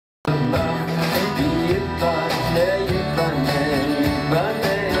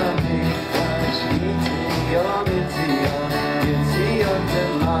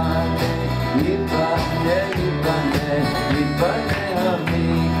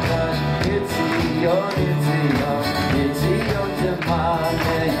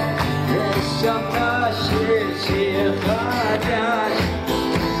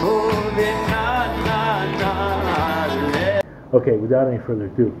Okay, without any further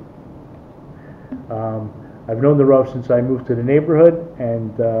ado. I've known the Rav since I moved to the neighborhood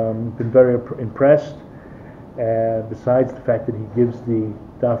and been very impressed. Besides the fact that he gives the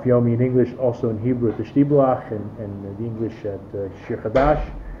Daf Yomi in English, also in Hebrew at the Shtibelach and the English at Shir Chadash.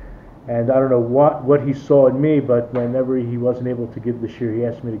 And I don't know what he saw in me, but whenever he wasn't able to give the Shir, he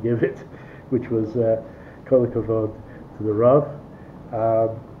asked me to give it, which was Kol Kavod to the Rav.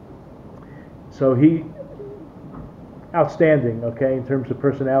 So he, outstanding, okay, in terms of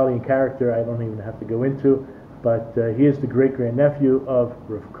personality and character, I don't even have to go into, but he is the great-grandnephew of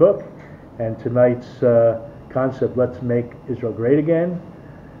Rav Kook, and tonight's concept, let's make Israel great again,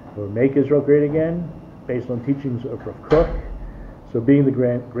 or make Israel great again, based on teachings of Rav Kook. So being the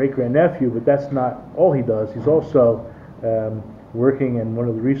great-grandnephew, but that's not all he does. He's also working and one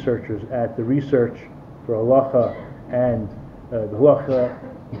of the researchers at the research for halacha and the halacha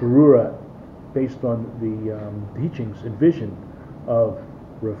berura based on the teachings and vision of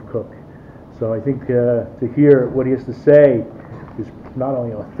Rav Kook. So I think to hear what he has to say is not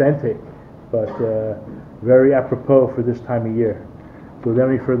only authentic, but very apropos for this time of year. So without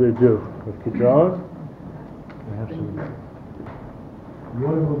any further ado, Rav Kidron, you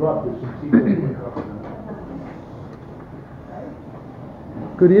want to move up? There's some seats in the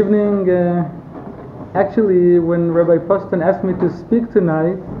Good evening. Actually, when Rabbi Poston asked me to speak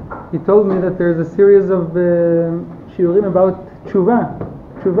tonight, he told me that there's a series of shiurim about Teshuva,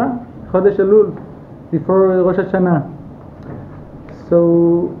 Chodesh Elul, before Rosh Hashana.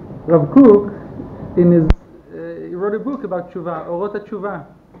 So Rav Kook, in his he wrote a book about Teshuva, Orot Teshuva,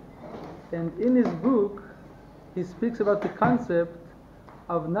 and in his book he speaks about the concept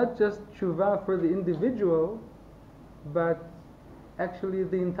of not just Teshuva for the individual, but actually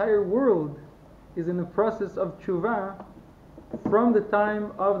the entire world is in the process of Teshuva from the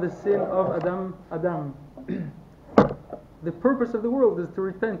time of the sin of Adam. The purpose of the world is to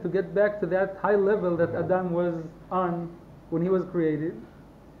repent, to get back to that high level that Adam was on when he was created.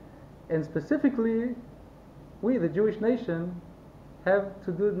 And specifically, we, the Jewish nation, have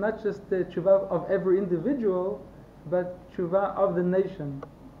to do not just the Teshuva of every individual, but Teshuva of the nation.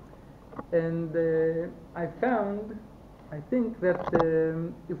 And I think that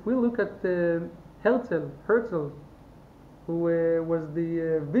if we look at Herzl, who was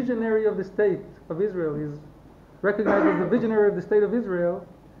the visionary of the state of Israel, he's recognized as the visionary of the state of Israel,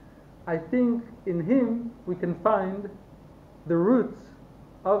 I think in him we can find the roots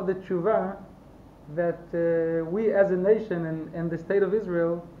of the Teshuva that we as a nation and the state of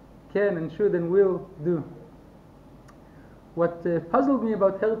Israel can and should and will do. What puzzled me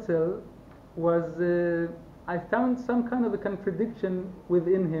about Herzl was I found some kind of a contradiction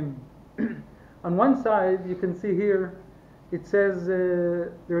within him. On one side, you can see here, it says,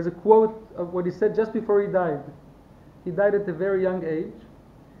 there's a quote of what he said just before he died. He died at a very young age.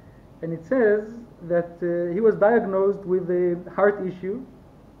 And it says that he was diagnosed with a heart issue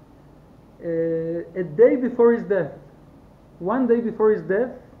a day before his death. One day before his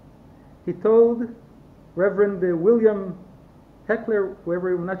death, he told Reverend William Heckler,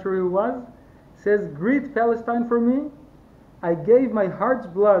 whoever, I'm not sure who he was, says, "Greet Palestine for me. I gave my heart's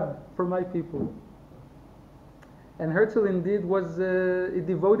blood for my people." And Herzl indeed was he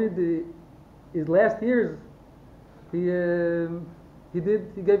devoted his last years. He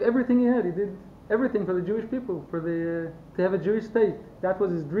gave everything he had. He did everything for the Jewish people, to have a Jewish state. That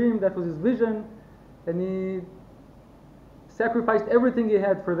was his dream. That was his vision, and he sacrificed everything he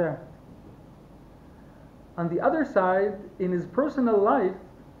had for that. On the other side, in his personal life,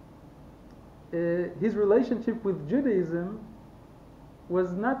 his relationship with Judaism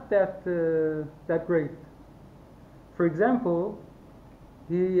was not that great. For example,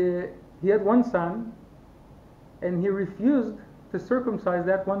 he had one son, and he refused to circumcise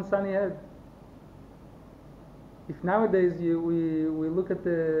that one son he had. If nowadays we look at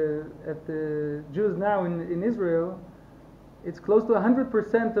the Jews now in Israel, it's close to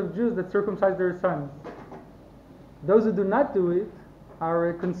 100% of Jews that circumcise their sons. Those who do not do it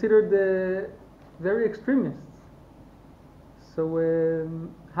are considered very extremists. So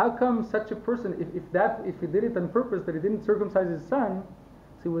how come such a person, if he did it on purpose, that he didn't circumcise his son,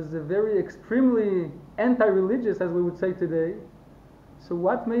 so he was very extremely anti-religious, as we would say today, so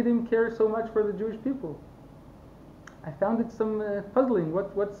what made him care so much for the Jewish people? I found it some puzzling.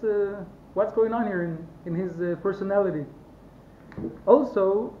 What's going on here in his personality?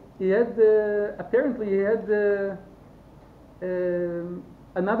 Also, apparently he had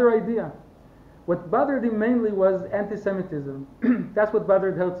another idea. What bothered him mainly was anti-Semitism. That's what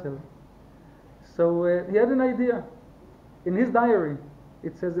bothered Herzl. So he had an idea. In his diary,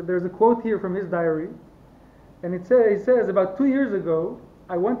 it says that there's a quote here from his diary And he says, about 2 years ago,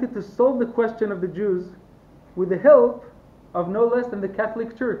 I wanted to solve the question of the Jews with the help of no less than the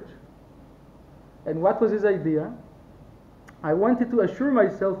Catholic Church. And what was his idea? I wanted to assure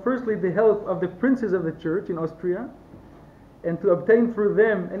myself, firstly, the help of the princes of the church in Austria, and to obtain through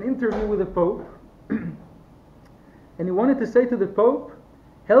them an interview with the Pope. And he wanted to say to the Pope,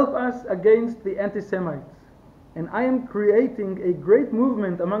 help us against the anti-Semites. And I am creating a great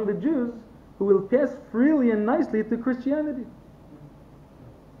movement among the Jews who will pass freely and nicely to Christianity.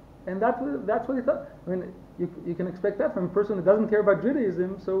 And that's what he thought. I mean, you can expect that from a person who doesn't care about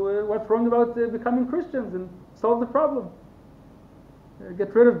Judaism, so what's wrong about becoming Christians and solve the problem?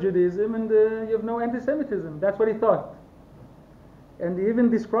 Get rid of Judaism and you have no anti-Semitism. That's what he thought. And he even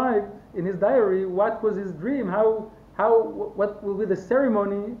described in his diary what was his dream, what will be the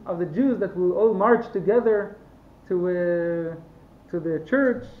ceremony of the Jews that will all march together to the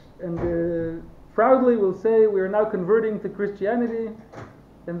church and proudly will say we are now converting to Christianity,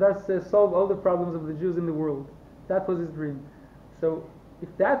 and thus solve all the problems of the Jews in the world. That was his dream. So if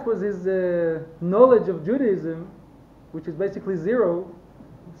that was his knowledge of Judaism, which is basically zero,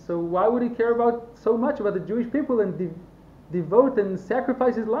 so why would he care so much about the Jewish people and devote and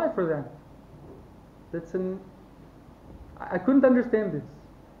sacrifice his life for them? I couldn't understand this.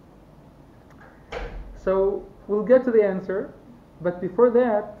 So we'll get to the answer, but before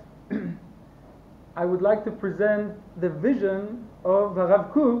that, I would like to present the vision of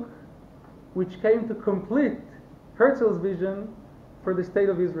Rav Kook, which came to complete Herzl's vision for the state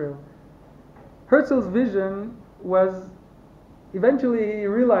of Israel. Herzl's vision was, eventually he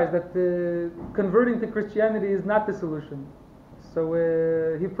realized that converting to Christianity is not the solution. So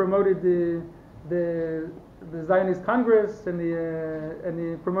he promoted the Zionist Congress and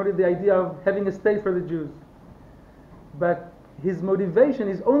he promoted the idea of having a state for the Jews. But his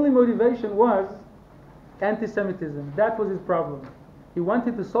only motivation was anti-Semitism. That was his problem. He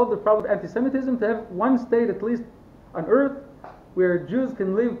wanted to solve the problem of anti-Semitism, to have one state at least on earth where Jews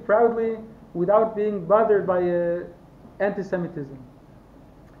can live proudly without being bothered by anti-Semitism.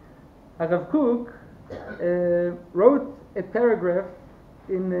 Rav Kook wrote a paragraph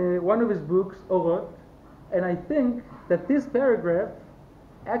in one of his books, Orot, and I think that this paragraph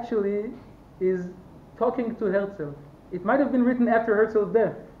actually is talking to Herzl. It might have been written after Herzl's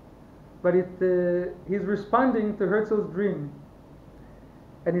death, but he's responding to Herzl's dream.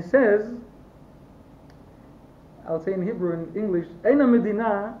 And he says, I'll say in Hebrew and English, Eina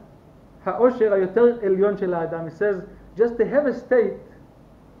medina ha'osher hayoter elyon shel ha'adam. He says, just to have a state,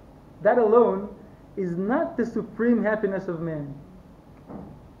 that alone is not the supreme happiness of man.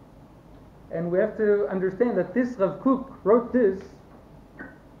 And we have to understand that this Rav Kook wrote this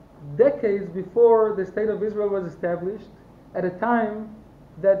decades before the state of Israel was established, at a time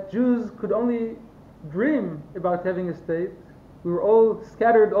that Jews could only dream about having a state. We were all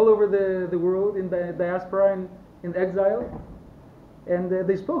scattered all over the world in the diaspora and in exile. And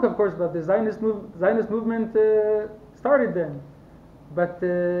they spoke, of course, about the Zionist movement started then. But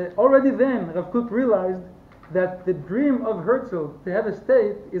already then, Rav Kook realized that the dream of Herzl to have a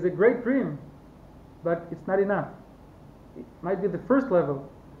state is a great dream, but it's not enough. It might be the first level,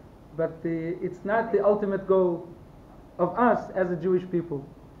 but it's not the ultimate goal of us as a Jewish people.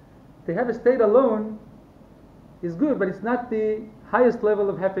 To have a state alone is good, but it's not the highest level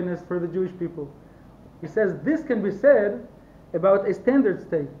of happiness for the Jewish people. He says this can be said about a standard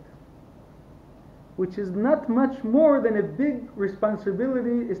state, which is not much more than a big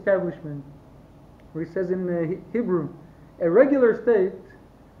responsibility establishment. Where he says in Hebrew, a regular state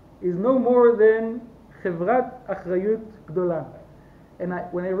is no more than chevrat achrayut gdola. And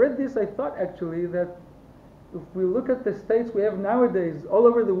when I read this, I thought actually that if we look at the states we have nowadays all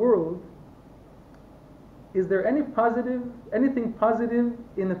over the world, is there anything positive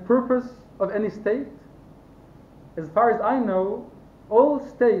in the purpose of any state? As far as I know, all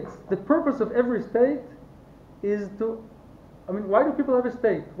states, the purpose of every state is why do people have a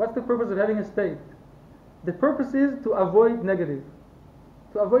state? What's the purpose of having a state? The purpose is to avoid negative.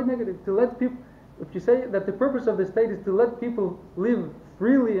 To let people, if you say that the purpose of the state is to let people live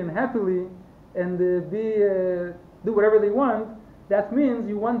freely and happily and do whatever they want, that means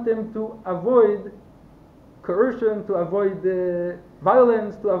you want them to avoid coercion, to avoid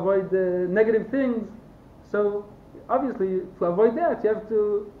violence, to avoid negative things. So obviously, to avoid that, you have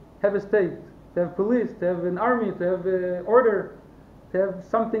to have a state, to have police, to have an army, to have order, to have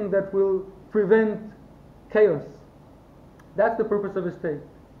something that will prevent chaos. That's the purpose of a state.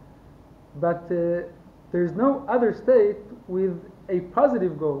 But there's no other state with a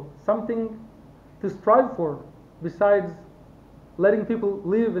positive goal, something to strive for, besides letting people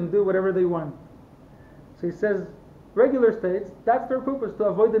live and do whatever they want. So he says, regular states, that's their purpose, to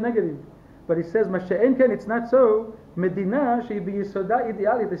avoid the negative. But he says, Masha'en ken, it's not so. Medina shehi biyisoda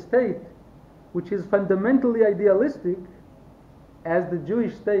ideali, the state which is fundamentally idealistic, as the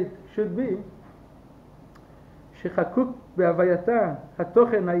Jewish state should be, שחקוק בהווייתה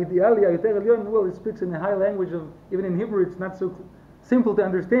התוכן האידיאלי היותר עליון. Well, it speaks in a high language of, even in Hebrew it's not so simple to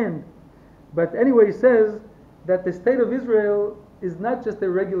understand. But anyway, he says that the state of Israel is not just a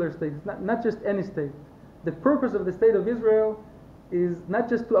regular state, it's not just any state. The purpose of the state of Israel is not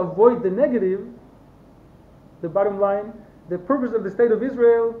just to avoid the negative, the bottom line. The purpose of the state of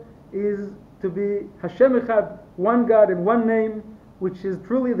Israel is to be Hashem Echad, one God and one name, which is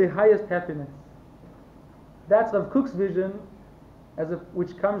truly the highest happiness. That's Rav Kook's vision,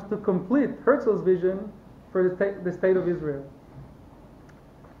 which comes to complete Herzl's vision for the state of Israel.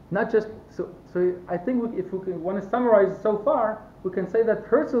 Not just so. I think if we want to summarize so far, we can say that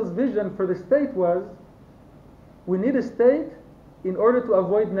Herzl's vision for the state was: we need a state in order to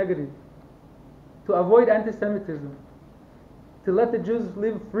avoid negative, to avoid anti-Semitism, to let the Jews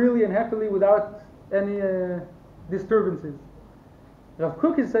live freely and happily without any disturbances. Rav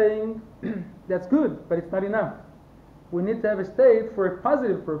Kook is saying that's good, but it's not enough. We need to have a state for a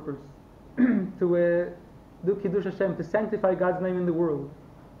positive purpose, to do Kiddush Hashem, to sanctify God's name in the world.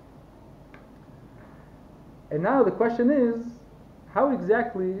 And now the question is, how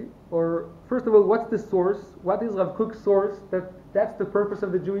exactly, or first of all, what's the source? What is Rav Kook's source? That's the purpose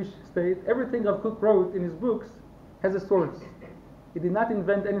of the Jewish state. Everything Rav Kook wrote in his books has a source. He did not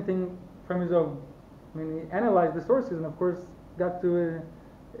invent anything from his own. I mean, he analyzed the sources and of course got to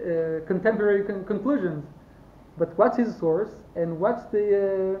contemporary conclusions. But what's his source, and what's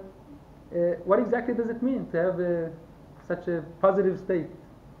the what exactly does it mean to have such a positive state?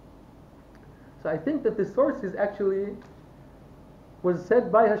 So I think that the source is actually was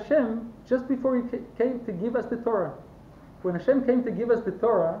said by Hashem just before He came to give us the Torah. When Hashem came to give us the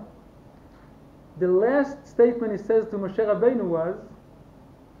Torah, the last statement He says to Moshe Rabbeinu was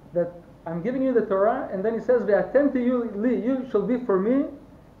that I'm giving you the Torah, and then He says, "Ve'atem tiyu li, you shall be for me,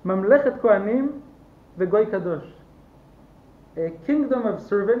 mamlechet kohanim ve'goy kadosh." A kingdom of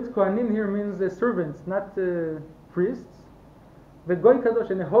servants. Kohanim here means servants, not priests. Ve'goy kadosh,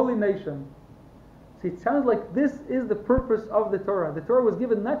 and a holy nation. So it sounds like this is the purpose of the Torah. The Torah was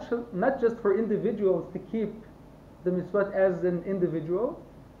given not just for individuals to keep the mitzvot as an individual,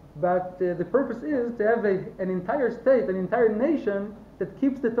 but the purpose is to have an entire state, an entire nation that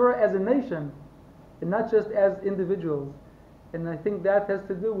keeps the Torah as a nation, and not just as individuals. And I think that has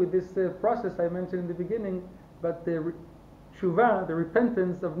to do with this process I mentioned in the beginning, but the Teshuva, the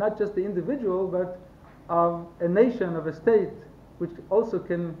repentance of not just the individual, but of a nation, of a state, which also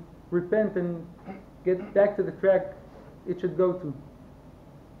can repent and get back to the track it should go to.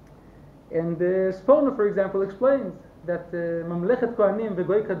 And Sforno, for example, explains that Mamlechet Kohanim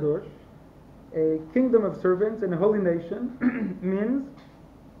ve'Goy Kadosh, a kingdom of servants and a holy nation, means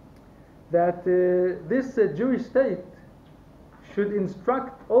that this Jewish state should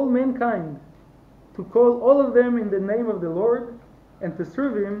instruct all mankind to call all of them in the name of the Lord and to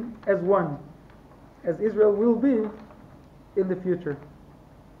serve Him as one, as Israel will be in the future.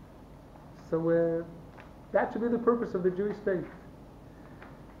 So that should be the purpose of the Jewish state.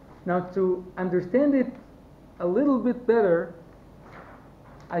 Now, to understand it a little bit better,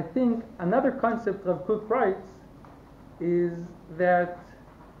 I think another concept Rav Kook writes is that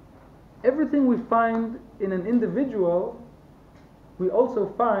everything we find in an individual, we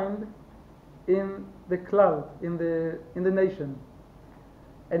also find in the klal, in the nation.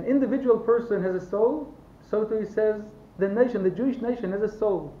 An individual person has a soul, so too he says the nation, the Jewish nation, has a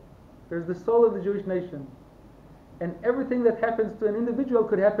soul. There's the soul of the Jewish nation. And everything that happens to an individual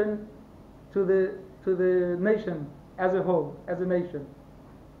could happen to the nation as a whole, as a nation.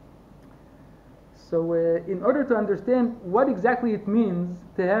 So in order to understand what exactly it means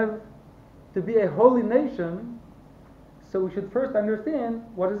to be a holy nation, so we should first understand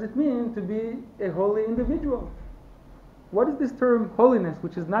what does it mean to be a holy individual. What is this term holiness,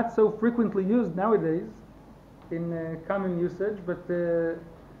 which is not so frequently used nowadays in common usage, but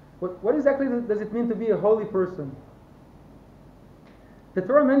what exactly does it mean to be a holy person? The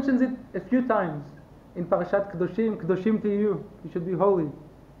Torah mentions it a few times in Parashat Kedoshim, Kedoshim tiyu, you should be holy.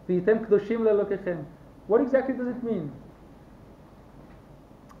 V'yitem Kedoshim le'elokechem. What exactly does it mean?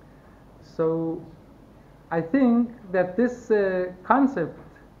 So, I think that this concept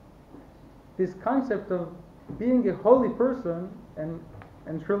of being a holy person and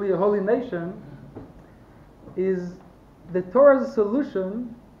truly a holy nation is the Torah's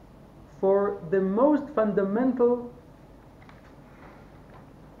solution for the most fundamental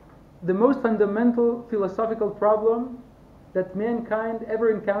the most fundamental philosophical problem that mankind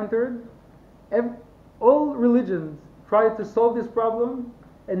ever encountered. All religions tried to solve this problem,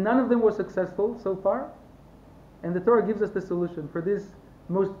 and none of them was successful so far. And the Torah gives us the solution for this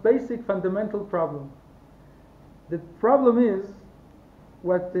most basic fundamental problem. The problem is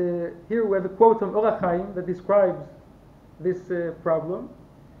what here we have a quote from Or HaChaim that describes this problem.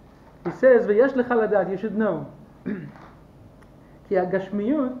 He says, "V'yesh lecha ladat," you should know, ki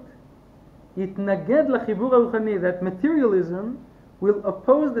hagashmiyut yitnaged lachibur haruchani, that materialism will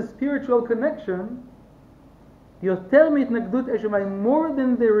oppose the spiritual connection yoter mitnagdut esh u'mayim, more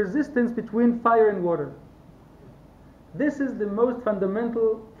than the resistance between fire and water. This is the most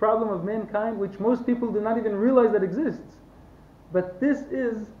fundamental problem of mankind, which most people do not even realize that exists. But this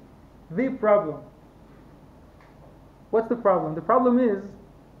is the problem. What's the problem? The problem is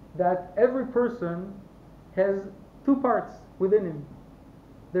that every person has two parts within him.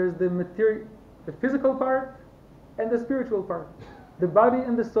 There's the physical part, and the spiritual part, the body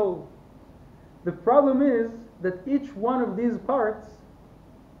and the soul. The problem is that each one of these parts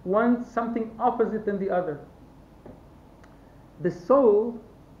wants something opposite than the other. The soul,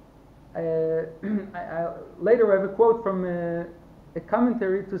 later I have a quote from a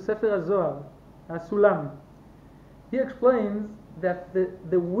commentary to Sefer HaZohar, Sulam. He explains that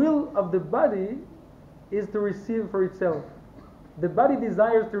the will of the body is to receive for itself. The body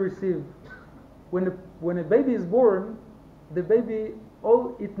desires to receive. When a baby is born, the baby,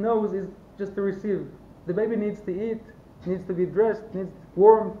 all it knows is just to receive. The baby needs to eat, needs to be dressed, needs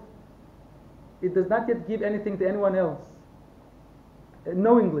warmth. It does not yet give anything to anyone else,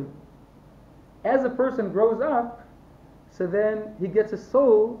 knowingly. As a person grows up, so then he gets a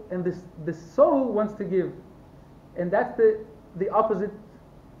soul, and the soul wants to give. And that's the opposite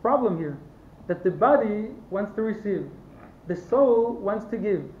problem here, that the body wants to receive, the soul wants to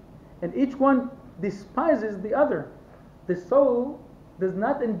give, and each one despises the other. The soul does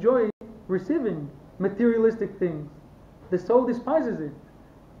not enjoy receiving materialistic things. The soul despises it.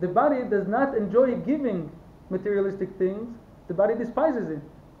 The body does not enjoy giving materialistic things. The body despises it.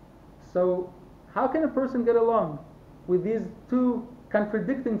 So how can a person get along with these two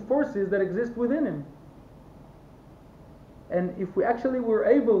contradicting forces that exist within him? And if we actually were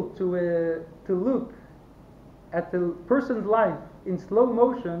able to look at the person's life in slow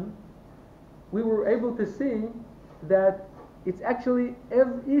motion, we were able to see that it's actually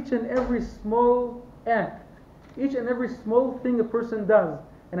each and every small act, each and every small thing a person does.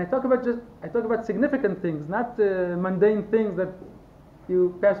 And I talk about significant things, not mundane things that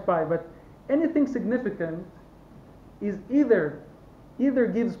you pass by, but anything significant is either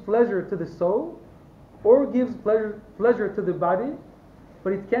gives pleasure to the soul or gives pleasure to the body,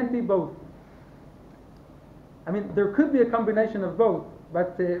 but it can't be both. I mean, there could be a combination of both,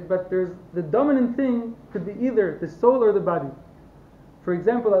 but there's the dominant thing could be either the soul or the body. For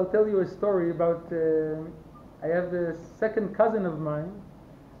example, I'll tell you a story about. I have a second cousin of mine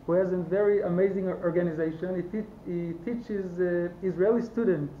who has a very amazing organization. He teaches Israeli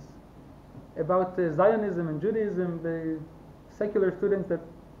students about Zionism and Judaism, the secular students that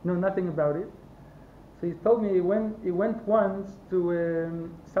know nothing about it. So he told me he went once to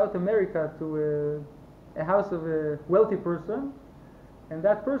South America to a house of a wealthy person, and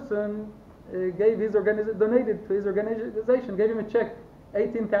that person donated to his organization, gave him a check,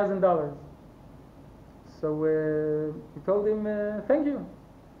 $18,000. So he told him, thank you.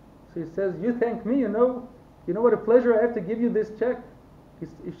 So he says, you thank me, you know what a pleasure I have to give you this check.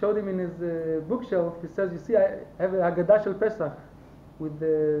 He showed him in his bookshelf. He says, you see, I have a Haggadah Shel Pesach with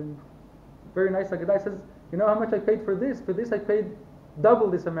the very nice Haggadah. He says, you know how much I paid for this? For this I paid double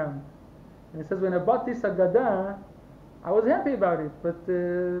this amount. And he says, when I bought this Haggadah, I was happy about it.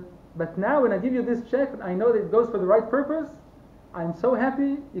 But now when I give you this check, I know that it goes for the right purpose. I'm so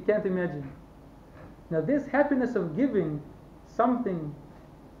happy, you can't imagine. Now this happiness of giving something,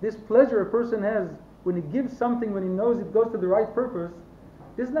 this pleasure a person has when he gives something, when he knows it goes to the right purpose,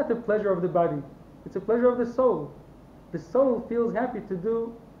 this is not the pleasure of the body. It's a pleasure of the soul. The soul feels happy to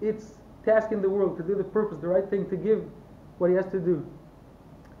do its task in the world, to do the purpose, the right thing, to give what he has to do.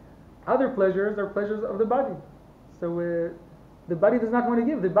 Other pleasures are pleasures of the body. So the body does not want to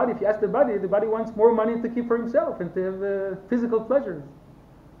give. The body, if you ask the body wants more money to keep for himself and to have physical pleasures.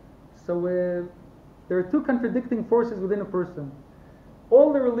 So there are two contradicting forces within a person.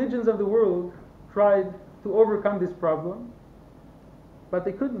 All the religions of the world tried to overcome this problem, but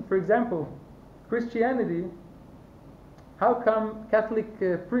they couldn't. For example, Christianity, how come Catholic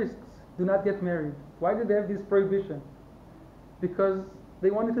priests do not get married? Why did they have this prohibition? Because they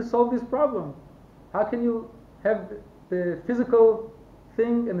wanted to solve this problem. How can you have the physical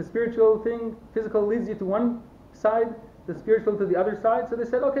thing and the spiritual thing, physical leads you to one side, the spiritual to the other side. So they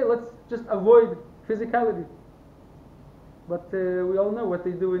said, okay, let's just avoid physicality. But we all know what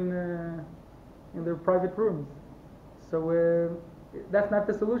they do in their private rooms. So that's not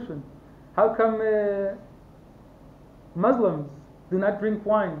the solution. How come Muslims do not drink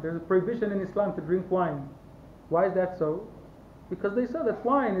wine? There's a prohibition in Islam to drink wine. Why is that so? Because they saw that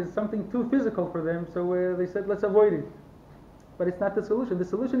wine is something too physical for them, so they said, let's avoid it. But it's not the solution. The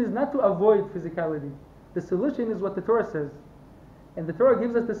solution is not to avoid physicality. The solution is what the Torah says. And the Torah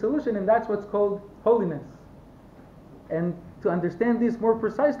gives us the solution, and that's what's called holiness. And to understand this more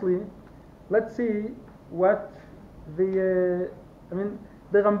precisely, let's see what the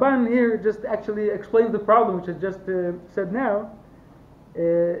Ramban here just actually explains the problem, which I just said now.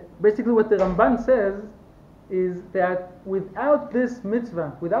 Basically what the Ramban says is that without this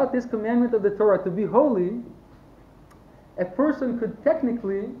mitzvah, without this commandment of the Torah to be holy, a person could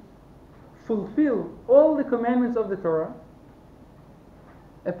technically fulfill all the commandments of the Torah.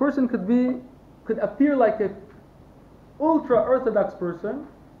 A person could appear like a ultra-orthodox person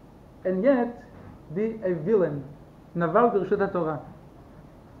and yet be a villain. Naval Birshut Torah.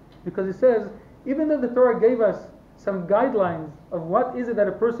 Because it says, even though the Torah gave us some guidelines of what is it that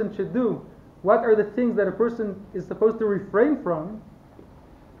a person should do, what are the things that a person is supposed to refrain from,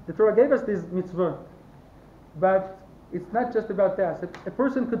 the Torah gave us these mitzvot. But it's not just about that. A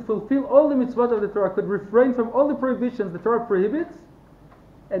person could fulfill all the mitzvot of the Torah, could refrain from all the prohibitions the Torah prohibits,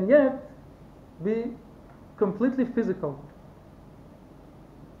 and yet be completely physical.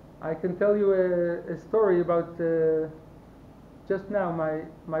 I can tell you a story about just now.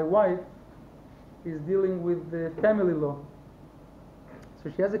 My wife is dealing with the family law.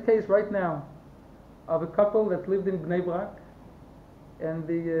 So she has a case right now of a couple that lived in Bnei Brak, and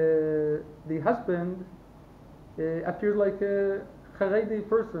the husband appears like a Haredi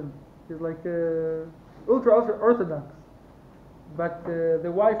person. He's like ultra orthodox, but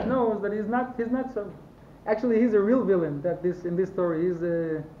the wife knows that he's not so. Actually, he's a real villain. In this story,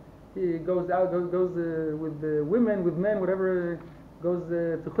 he goes out, goes with the women, with men, whatever, goes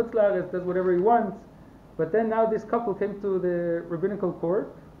to Chutz La'aretz, does whatever he wants. But then now this couple came to the rabbinical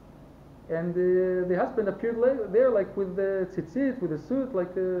court, and the husband appeared there like with the tzitzit, with a suit,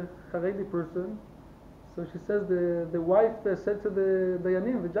 like a Haredi person. So she says the wife said to the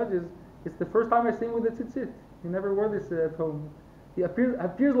dayanim, the judges, it's the first time I see him with a tzitzit. He never wore this at home. He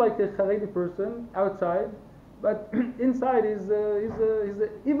appears like a Haredi person outside, but inside he's an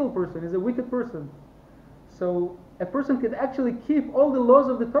evil person. He's a wicked person. So a person could actually keep all the laws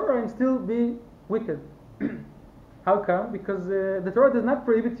of the Torah and still be wicked. How come? Because the Torah does not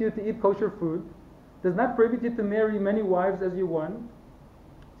prohibit you to eat kosher food, does not prohibit you to marry many wives as you want.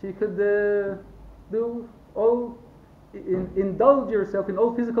 So you could do all, indulge yourself in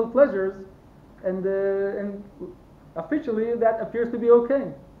all physical pleasures, and officially that appears to be okay.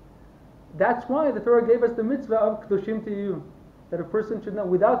 That's why the Torah gave us the mitzvah of Kedoshim Tiyu, that a person should know.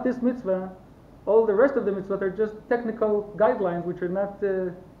 Without this mitzvah, all the rest of the mitzvot are just technical guidelines which are not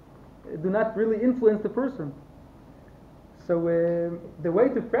do not really influence the person. So the way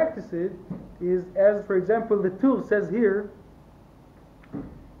to practice it is, as for example the Tur says here.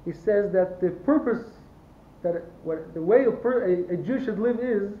 He says that the purpose, the way a Jew should live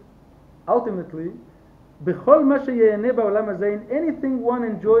is ultimately b'chol ma sheyehneh ba'olam hazeh, in anything one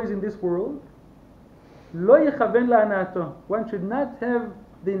enjoys in this world, lo yechaven la'anato. One should not have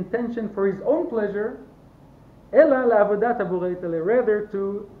the intention for his own pleasure, ela la'avodat haborei taleh, rather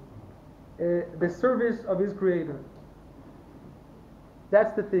to the service of his Creator.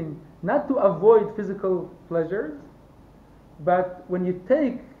 That's the thing. Not to avoid physical pleasures, but when you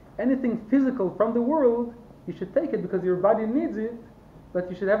take anything physical from the world, you should take it because your body needs it, but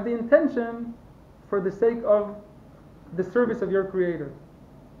you should have the intention for the sake of the service of your Creator.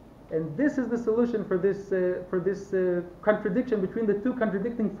 And this is the solution for this contradiction between the two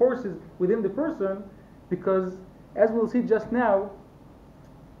contradicting forces within the person, because as we'll see just now,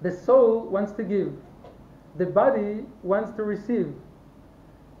 the soul wants to give, the body wants to receive.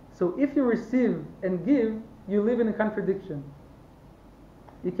 So if you receive and give, you live in a contradiction.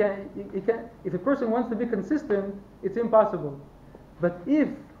 You can't. If a person wants to be consistent, it's impossible. But if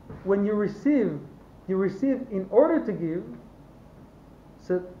when you receive in order to give,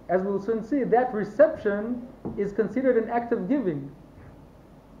 so as we'll soon see, that reception is considered an act of giving.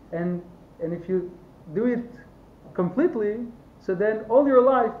 And if you do it completely, so then all your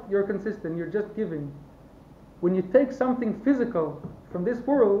life you're consistent, you're just giving. When you take something physical from this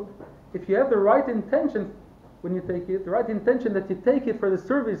world, if you have the right intention when you take it, the right intention that you take it for the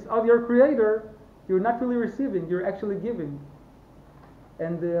service of your Creator, you're not really receiving, you're actually giving.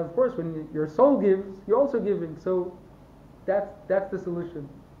 And of course, when your soul gives, you're also giving. So that's the solution.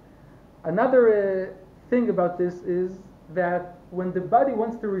 Another thing about this is that when the body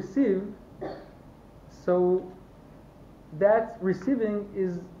wants to receive, so that receiving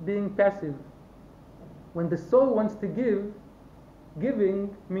is being passive. When the soul wants to give,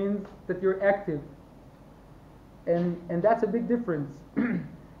 giving means that you're active. And that's a big difference.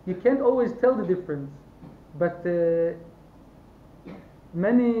 You can't always tell the difference, but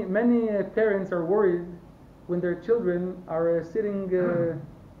many parents are worried when their children are sitting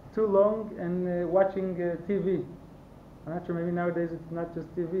too long and watching TV. I'm not sure, maybe nowadays it's not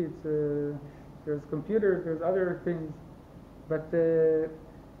just TV, it's there's computers, there's other things. But the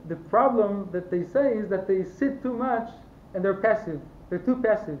problem that they say is that they sit too much and they're passive. They're too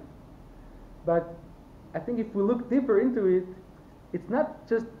passive. But I think if we look deeper into it, it's not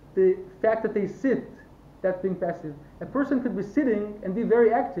just the fact that they sit that's being passive. A person could be sitting and be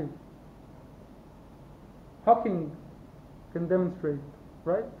very active. Hawking can demonstrate,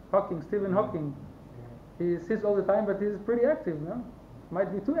 right? Stephen Hawking. He sits all the time, but he's pretty active, no?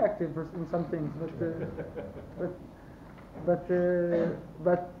 Might be too active in some things, but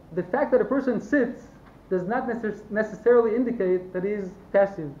the fact that a person sits does not necessarily indicate that he is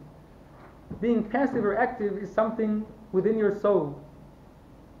passive. Being passive or active is something within your soul,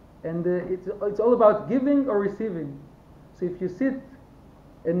 and it's all about giving or receiving. So if you sit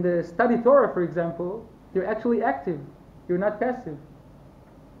and study Torah, for example, you're actually active. You're not passive.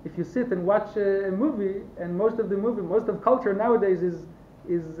 If you sit and watch a movie, and most of culture nowadays is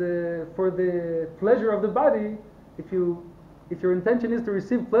for the pleasure of the body. If your intention is to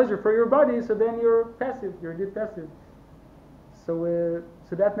receive pleasure for your body, so then you're passive. You're indeed passive. So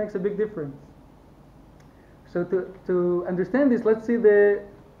that makes a big difference. So to understand this, let's see the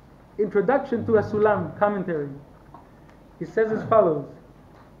introduction to a Sulam commentary. He says as follows: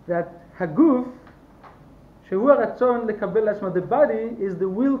 that Haguf, shehu haratzon lekabel lashma, the body is the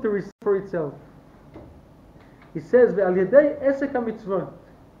will to receive for itself. He says, ve'al yedei esek hamitzvot,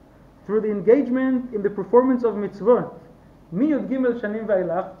 through the engagement in the performance of mitzvot, mi yud gimel shanim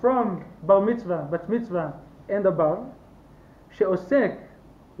va'ilach, from bar mitzvah, bat mitzvah, and above, she'osek,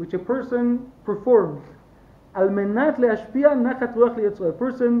 which a person performs, al menat le'ashpia nachat ruach liyotzro, a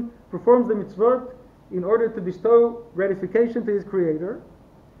person performs the mitzvot in order to bestow gratification to his creator.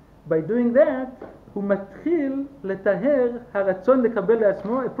 By doing that, hu matchil letaher haratzon lekabel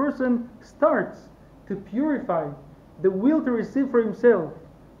le'atzmo, a person starts to purify the will to receive for himself,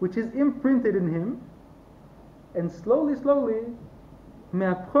 which is imprinted in him, and slowly,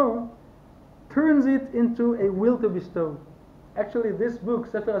 me'apcho, turns it into a will to bestow. Actually, this book,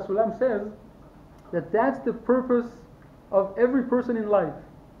 Sefer HaSulam, says that that's the purpose of every person in life.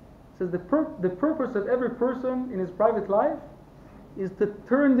 It says the purpose of every person in his private life is to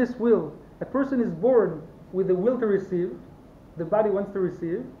turn this will. A person is born with the will to receive, the body wants to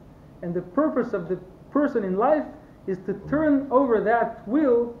receive, and the purpose of the person in life is to turn over that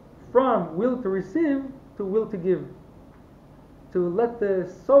will from will to receive to will to give. To let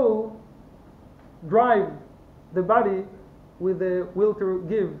the soul drive the body with the will to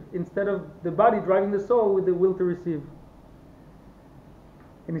give, instead of the body driving the soul with the will to receive.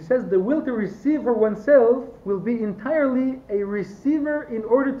 And he says the will to receive for oneself will be entirely a receiver in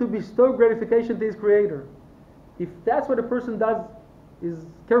order to bestow gratification to his creator. If that's what a person does, is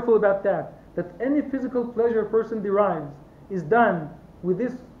careful about that any physical pleasure a person derives is done with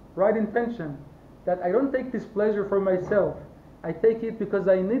this right intention, that I don't take this pleasure for myself, I take it because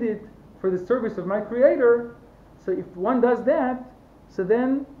I need it for the service of my creator. So if one does that, so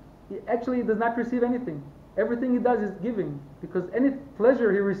then he actually does not receive anything. Everything he does is giving, because any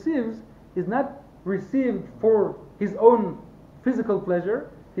pleasure he receives is not received for his own physical pleasure.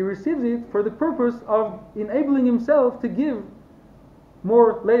 He receives it for the purpose of enabling himself to give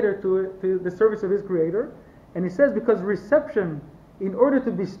more later to the service of his creator. And he says because reception in order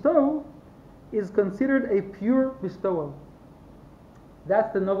to bestow is considered a pure bestowal.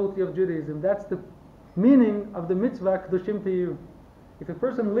 That's the novelty of Judaism. That's the meaning of the mitzvah Kedushim Tiyu. If a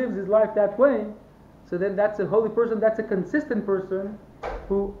person lives his life that way, so then that's a holy person, that's a consistent person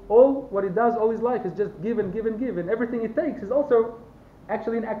who all what he does all his life is just give and give and give, and everything he takes is also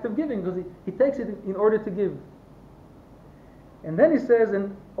actually an act of giving, because he takes it in order to give. And then he says,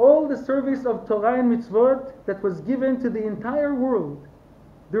 and all the service of Torah and mitzvot that was given to the entire world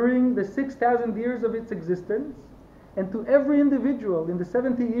during the 6,000 years of its existence, and to every individual in the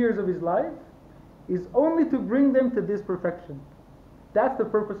 70 years of his life, is only to bring them to this perfection. That's the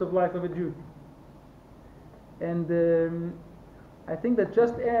purpose of life of a Jew. And I think that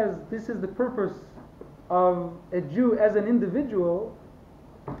just as this is the purpose of a Jew as an individual,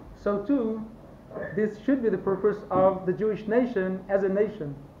 so too, this should be the purpose of the Jewish nation as a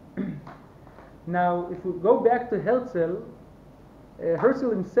nation. Now, if we go back to Herzl, Herzl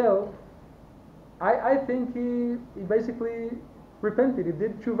himself, I think he basically repented. He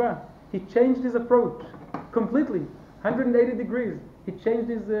did tshuva. He changed his approach completely, 180 degrees. He changed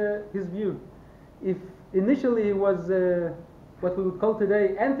his view. If initially he was what we would call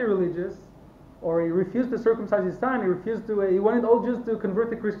today anti-religious, or he refused to circumcise his son, he wanted all Jews to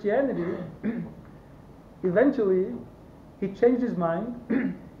convert to Christianity, eventually he changed his mind,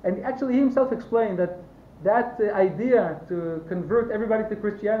 and actually he himself explained that idea to convert everybody to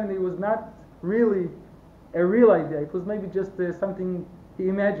Christianity was not really a real idea. It was maybe just something he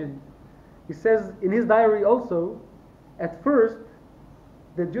imagined. He says in his diary also, at first,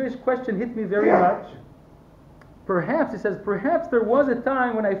 the Jewish question hit me very much. Perhaps, he says, perhaps there was a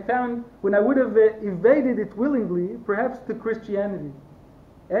time when I would have evaded it willingly, perhaps to Christianity,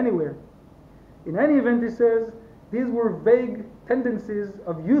 anywhere. In any event, he says, these were vague tendencies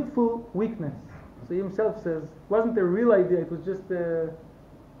of youthful weakness. So he himself says, it wasn't a real idea, it was just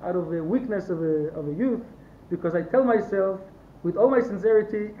out of the weakness of a youth, because I tell myself, with all my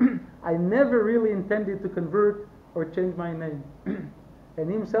sincerity, I never really intended to convert or change my name. And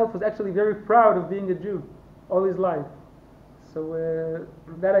he himself was actually very proud of being a Jew all his life. So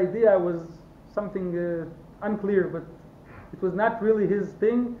that idea was something unclear, but it was not really his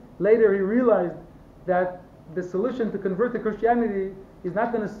thing. Later he realized that the solution to convert to Christianity is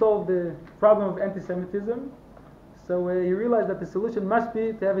not going to solve the problem of anti-Semitism. So he realized that the solution must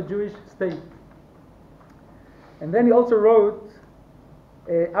be to have a Jewish state. And then he also wrote,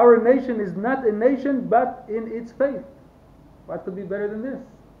 our nation is not a nation but in its faith. What could be better than this?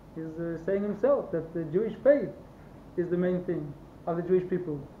 He's saying himself that the Jewish faith is the main thing of the Jewish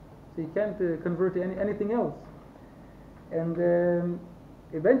people. So you can't convert to anything else. And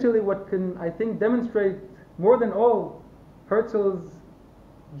eventually what can, I think, demonstrate more than all Herzl's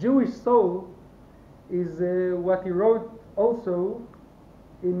Jewish soul is what he wrote also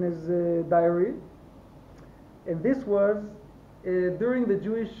in his diary. And this was during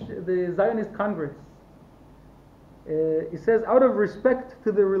the Zionist Congress. He says, out of respect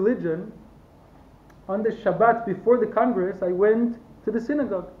to the religion, on the Shabbat before the Congress, I went to the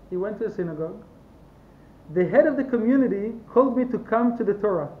synagogue. He went to the synagogue. The head of the community called me to come to the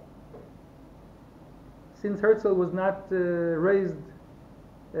Torah. Since Herzl was not raised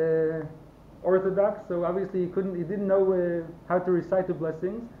Orthodox, so obviously he didn't know how to recite the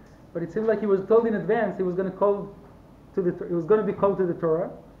blessings, but it seemed like he was told in advance he was going to be called to the Torah.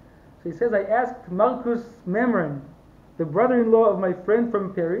 So he says, I asked Marcus Memren, the brother-in-law of my friend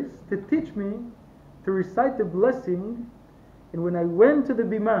from Paris, to teach me to recite the blessing, and when I went to the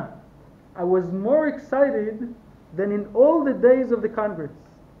Bima, I was more excited than in all the days of the Congress.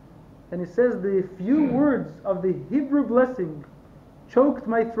 And he says, the few words of the Hebrew blessing choked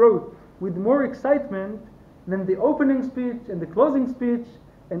my throat with more excitement than the opening speech and the closing speech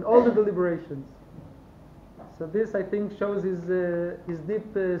and all the deliberations. So this, I think, shows his deep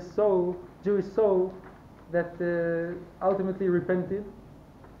soul, Jewish soul, that ultimately repented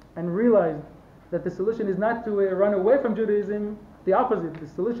and realized that the solution is not to run away from Judaism, the opposite. The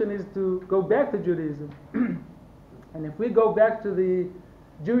solution is to go back to Judaism. And if we go back to the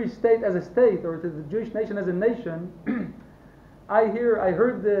Jewish state as a state, or to the Jewish nation as a nation, I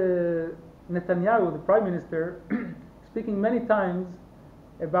heard Netanyahu, the prime minister, speaking many times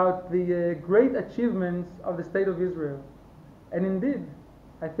about the great achievements of the state of Israel. And indeed,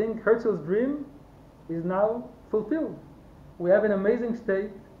 I think Herzl's dream is now fulfilled. We have an amazing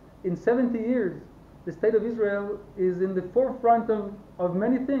state. In 70 years, the state of Israel is in the forefront of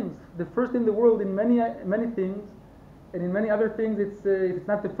many things. The first in the world in many things, and in many other things, it's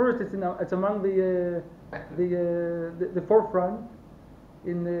not the first. It's among the forefront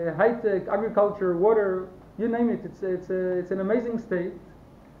in high-tech agriculture, water, you name it. It's an amazing state.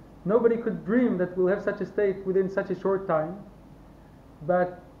 Nobody could dream that we'll have such a state within such a short time.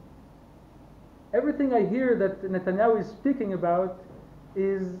 But everything I hear that Netanyahu is speaking about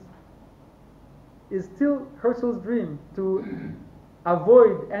is still Herzl's dream, to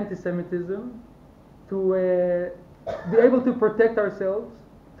avoid anti-Semitism, to be able to protect ourselves,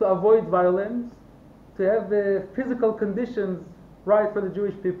 to avoid violence, to have physical conditions right for the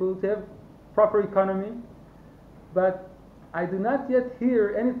Jewish people, to have proper economy. But I do not yet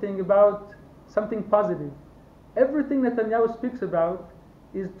hear anything about something positive. Everything Netanyahu speaks about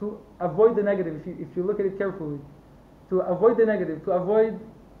is to avoid the negative, if you look at it carefully. To avoid the negative, to avoid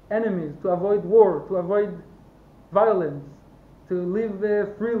enemies, to avoid war, to avoid violence, to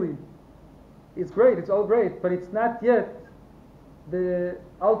live freely. It's great, it's all great, but it's not yet the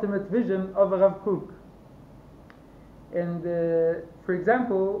ultimate vision of a Rav Kook. And for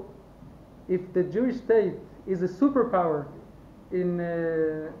example, if the Jewish state is a superpower in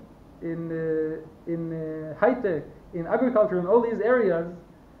high tech, in agriculture, in all these areas,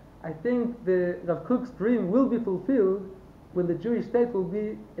 I think the Rav Kook's dream will be fulfilled when the Jewish state will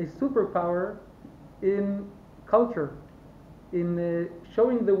be a superpower in culture, in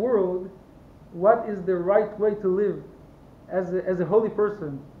showing the world what is the right way to live as a holy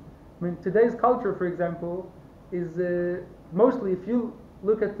person. I mean, today's culture, for example, is mostly, if you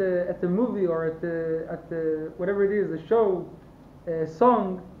look at the movie or at the whatever it is, a show, a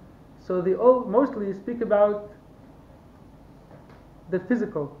song, so they all mostly speak about the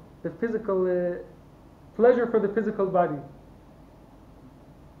physical pleasure for the physical body.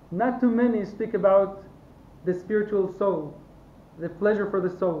 Not too many speak about the spiritual soul, the pleasure for the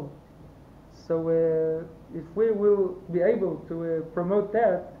soul. So if we will be able to promote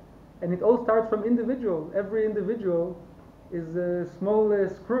that, and it all starts from individual. Every individual is a small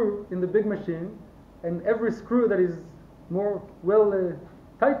screw in the big machine, and every screw that is more well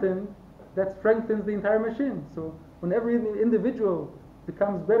tightened, that strengthens the entire machine. So when every individual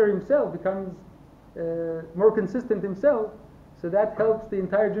becomes better himself, becomes more consistent himself, so that helps the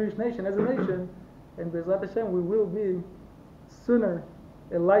entire Jewish nation as a nation, and Bezrat Hashem, we will be sooner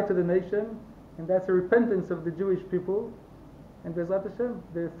a light to the nation, and that's a repentance of the Jewish people, and Bezrat Hashem,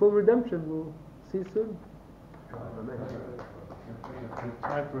 the full redemption we'll see soon.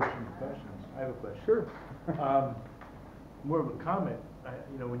 Time for some questions. I have a question. Sure. More of a comment.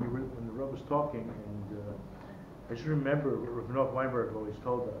 When the Rav was talking, and I just remember what Rav Noach Weinberg always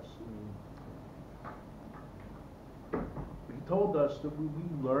told us. He told us that we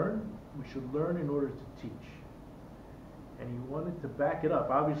should learn in order to teach. And he wanted to back it up.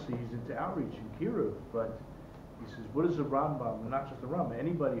 Obviously, he's into outreach in Kiruv, but he says, what is a Rambam, and not just a Rambam,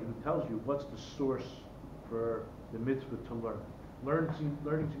 anybody who tells you what's the source for the mitzvah to learn. Learning seems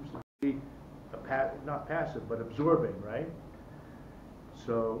to be not passive, but absorbing, right?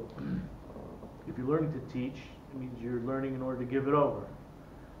 So, if you're learning to teach, it means you're learning in order to give it over.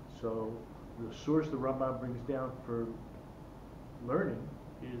 So, the source the Rambam brings down for learning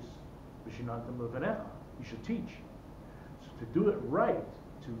is V'shinantam levanecha. You should teach. So to do it right,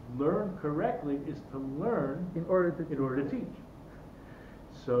 to learn correctly, is to learn in order to teach.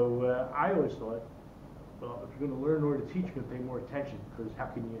 So I always thought, well, if you're going to learn in order to teach, you're going to pay more attention, because how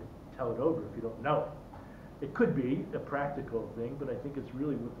can you tell it over if you don't know it? It could be a practical thing, but I think it's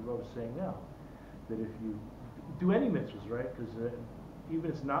really what the Rav is saying now, that if you do any mitzvahs, right, because even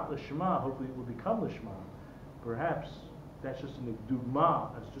if it's not l'shema, hopefully it will become l'shema. Perhaps that's just an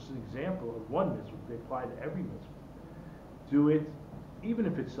dugma, that's just an example of one mitzvah. They apply to every mitzvah. Do it, even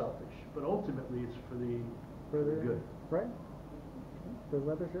if it's selfish, but ultimately it's for the good. Right? Does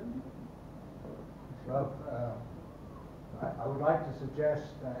that understand? Well, I would like to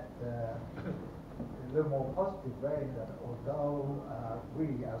suggest that in a little more positive way, that although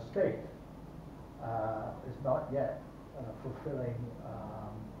we, our state, is not yet fulfilling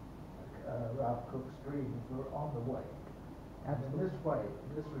Rav Kook's dream, we're on the way. And in this way,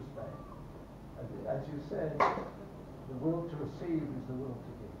 in this respect, as you said, the will to receive is the will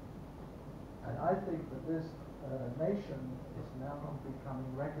to give. And I think that this nation is now becoming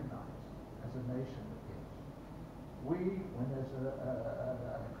recognized as a nation that gives. When there's a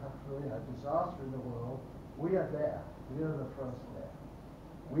disaster in the world, we are there. We are the first there.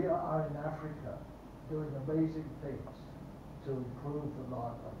 We are in Africa doing amazing things to improve the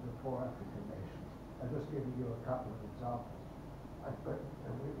lot of the poor African nations. I'm just giving you a couple of examples. But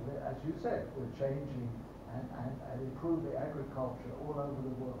as you said, we're changing and improving agriculture all over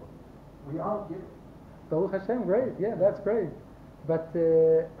the world. We are giving. Baruch Hashem, great. Yeah, that's great. But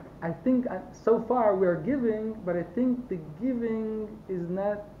I think so far we are giving, but I think the giving is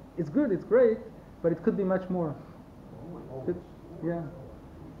not. It's good. It's great, but it could be much more. Yeah.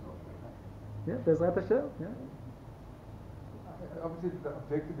 Yeah. Bezrat Hashem. Yeah. Obviously, the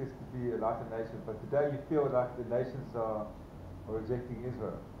objective is to be a larger nation, but today you feel like the nations are rejecting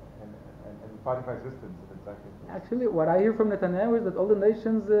Israel and fighting for existence. Actually, what I hear from Netanyahu is that all the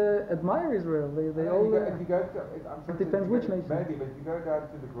nations admire Israel. They all. If you go to, it depends which nation. Maybe, but if you go down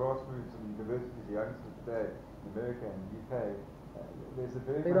to the grassroots and universities, the youngsters today in America and the UK, there's a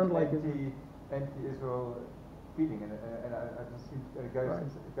very anti-Israel feeling, and I just think it goes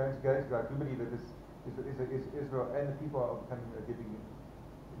to like we believe that this is Israel and the people are becoming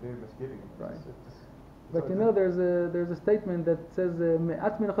very misgiving. Right. But there's a statement that says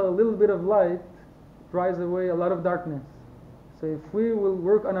me'at mincha, a little bit of light drives away a lot of darkness. So if we will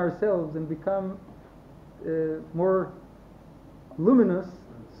work on ourselves and become more luminous.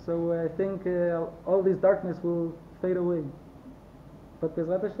 So I think all this darkness will fade away. But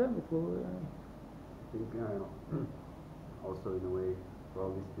Bezrat Hashem, it will. I think, also in a way, for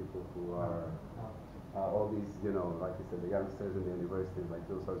all these people who are, all these, like you said, the youngsters in the universities, like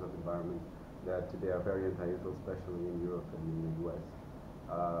those sorts of environments that today are very anti-Israel, especially in Europe and in the US.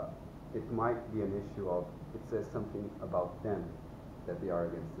 It might be an issue of, it says something about them that they are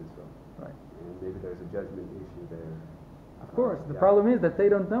against Israel. Right. And maybe there's a judgment issue there. Of course, the problem is that they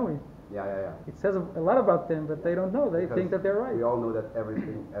don't know it. Yeah. It says a lot about them, but they don't know. They Because think that they're right. We all know that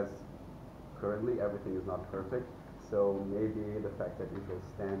everything, currently everything is not perfect. So maybe the fact that Israel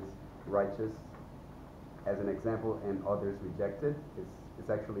stands righteous as an example and others reject it, it's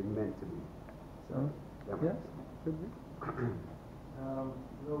actually meant to be. So, Yes, could be.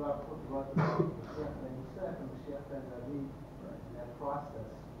 Rav Kook brought about Mashiach ben Yosef and Mashiach ben David in that process.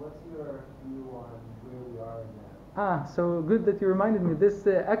 What's your view on where we are in that? So good that you reminded me. This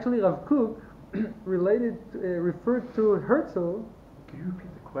actually Rav Kook referred to Herzl. Can you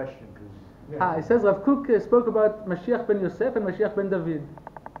repeat the question? It says Rav Kook spoke about Mashiach ben Yosef and Mashiach ben David.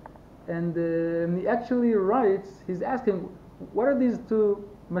 And he actually writes, he's asking, what are these two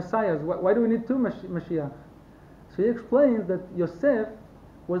messiahs? Why do we need two Mashiach? So he explains that Yosef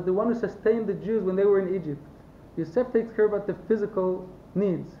was the one who sustained the Jews when they were in Egypt. Yosef takes care about the physical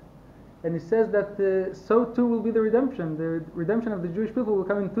needs. And he says that so too will be the redemption. The redemption of the Jewish people will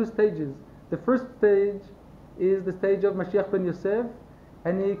come in two stages. The first stage is the stage of Mashiach ben Yosef,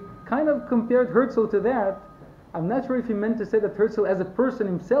 and he kind of compared Herzl to that. I'm not sure if he meant to say that Herzl as a person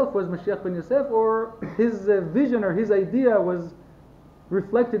himself was Mashiach ben Yosef, or his vision or his idea was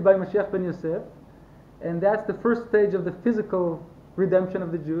reflected by Mashiach ben Yosef. And that's the first stage of the physical redemption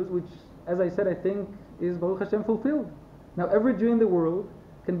of the Jews, which, as I said, I think is Baruch Hashem fulfilled. Now every Jew in the world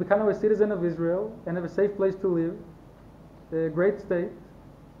can become a citizen of Israel and have a safe place to live, a great state.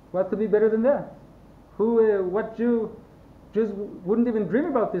 What could be better than that? What Jews wouldn't even dream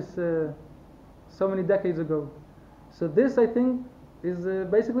about this so many decades ago? So this, I think, is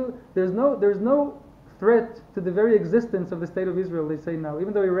basically, there's no threat to the very existence of the state of Israel, they say now.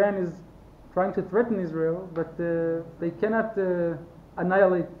 Even though Iran is trying to threaten Israel, but they cannot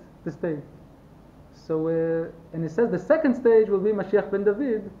annihilate the state. So, and it says the second stage will be Mashiach ben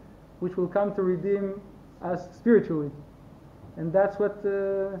David, which will come to redeem us spiritually. And that's what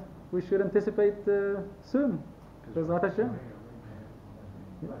we should anticipate soon. Bezrat Hashem.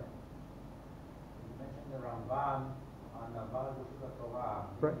 You mentioned the Ramban on the Baal Torah,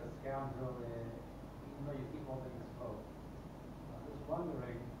 right. The scoundrel, even though you keep all the mitzvot. I'm just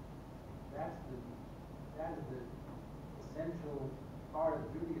wondering, that is the essential part of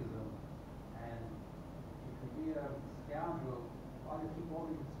Judaism, and you can be a scoundrel while you keep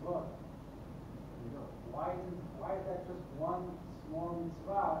all the mitzvot. Why is that just one small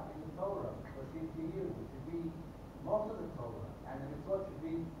mitzvah in the Torah? Or seems to you, it should be most of the Torah, and the mitzvot should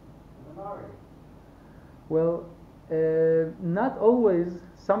be the minority. Well, not always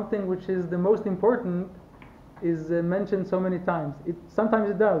something which is the most important is mentioned so many times. Sometimes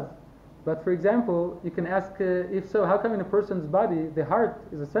it does. But for example, you can ask, if so, how come in a person's body the heart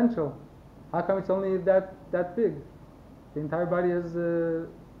is essential? How come it's only that big? The entire body has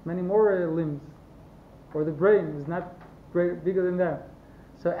many more limbs. Or the brain is not bigger than that.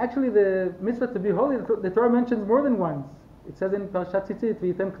 So actually the mitzvah to be holy, the Torah mentions more than once. It says in Parashat Tzitzit,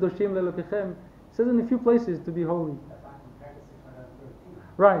 V'yitem kedoshim le'elokechem. It says in a few places to be holy. That's not compared to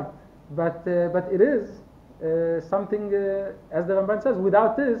 613. Right, but it is something, as the Ramban says,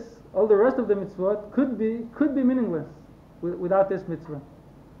 without this, all the rest of the mitzvot could be meaningless without this mitzvah.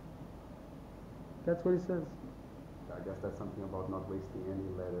 That's what he says. I guess that's something about not wasting any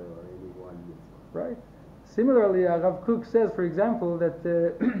letter or any one mitzvah. Right. Similarly, Rav Kook says, for example, that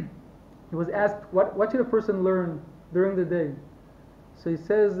he was asked, what should a person learn during the day? So he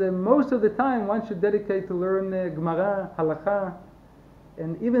says, most of the time one should dedicate to learn Gemara, Halakha,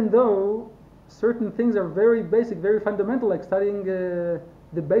 and even though certain things are very basic, very fundamental, like studying the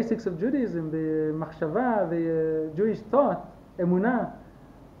basics of Judaism, the Machshava, the Jewish thought, Emunah,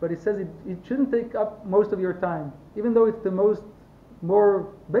 but he says it shouldn't take up most of your time, even though it's the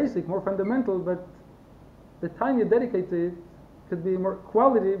more basic, more fundamental, but the time you dedicate to it could be more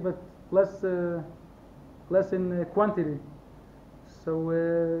quality, but less in quantity. So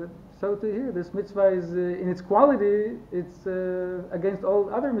to here, this mitzvah is in its quality, it's against all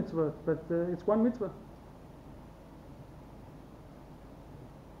other mitzvot, but it's one mitzvah.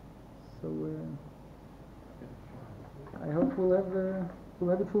 So I hope we'll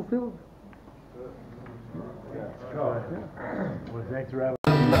have it fulfilled. Yeah. Well, thanks, Rabbi.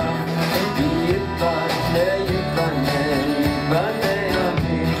 Yiboneh,